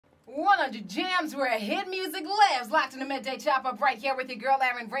100 Jams where hit music lives. Locked in the midday chop up right here with your girl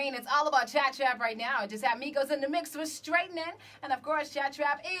Aaron Rain. It's all about Chat Trap right now. I just have Migos in the mix with Straightening. And of course, Chat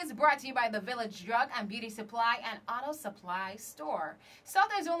Trap is brought to you by the Village Drug and Beauty Supply and Auto Supply Store. So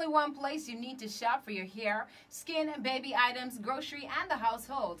there's only one place you need to shop for your hair, skin, baby items, grocery, and the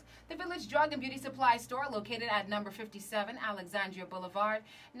household. The Village Drug and Beauty Supply Store, located at number 57 Alexandria Boulevard,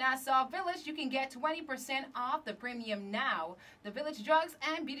 Nassau Village. You can get 20% off the premium now. The Village Drugs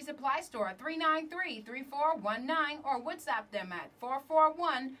and Beauty Supply Store, 393-3419, or WhatsApp them at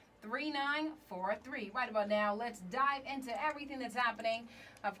 441-3943. Right about now, let's dive into everything that's happening.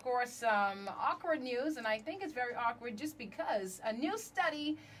 Of course, awkward news, and I think it's very awkward just because a new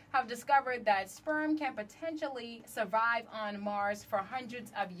study have discovered that sperm can potentially survive on Mars for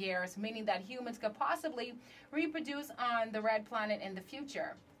hundreds of years, meaning that humans could possibly reproduce on the red planet in the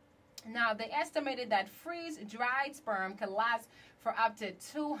future. Now, they estimated that freeze-dried sperm could last for up to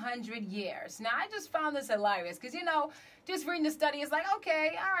 200 years. Now, I just found this hilarious because, you know, just reading the study is like,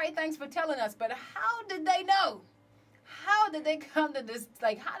 okay, all right, thanks for telling us. But how did they know? How did they come to this?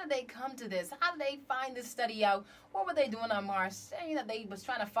 Like, how did they come to this? How did they find this study out? What were they doing on Mars? Saying that they was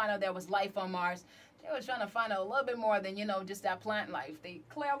trying to find out there was life on Mars. They were trying to find out a little bit more than, you know, just that plant life. They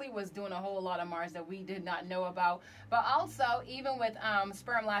clearly was doing a whole lot on Mars that we did not know about. But also, even with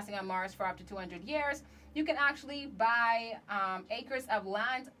sperm lasting on Mars for up to 200 years, you can actually buy acres of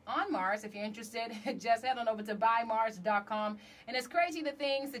land on Mars. If you're interested, just head on over to buymars.com. And it's crazy the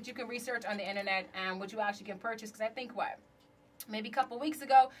things that you can research on the internet and what you actually can purchase. Because I think, maybe a couple weeks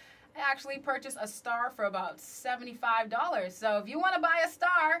ago, I actually purchased a star for about $75. So if you want to buy a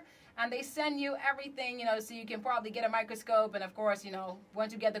star, and they send you everything, you know, so you can probably get a microscope. And, of course, you know,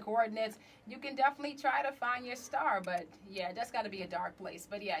 once you get the coordinates, you can definitely try to find your star. But, yeah, that's got to be a dark place.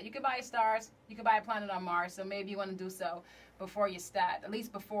 But, yeah, you can buy stars. You can buy a planet on Mars. So maybe you want to do so before you start, at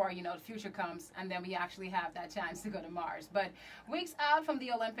least before, you know, the future comes. And then we actually have that chance to go to Mars. But weeks out from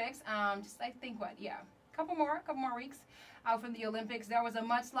the Olympics, just I think couple more weeks out from the Olympics, there was a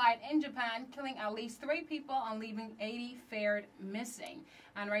mudslide in Japan, killing at least 3 people and leaving 80 fared missing.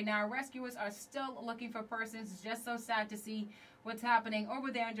 And right now, rescuers are still looking for persons. It's just so sad to see what's happening over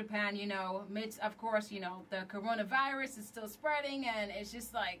there in Japan, you know, amidst, of course, you know, the coronavirus is still spreading, and it's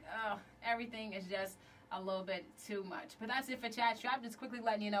just like, everything is just a little bit too much. But that's it for Chat Trap. Just quickly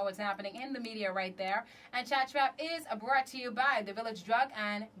letting you know what's happening in the media right there. And Chat Trap is brought to you by the Village Drug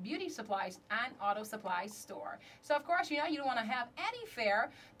and Beauty Supplies and Auto Supply Store. So, of course, you know, you don't want to have any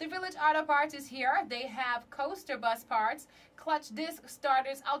fare. The Village Auto Parts is here. They have coaster bus parts, clutch disc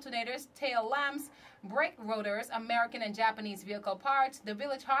starters, alternators, tail lamps, brake rotors, American and Japanese vehicle parts. The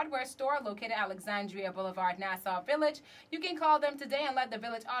Village Hardware Store, located at Alexandria Boulevard, Nassau Village. You can call them today and let the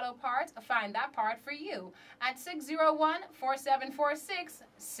Village Auto Parts find that part for you at 601-4746,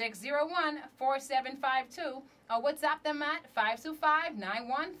 601-4752, or WhatsApp them at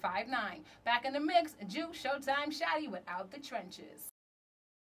 525-9159. Back in the mix, Juke, Showtime, Shaddy without the trenches.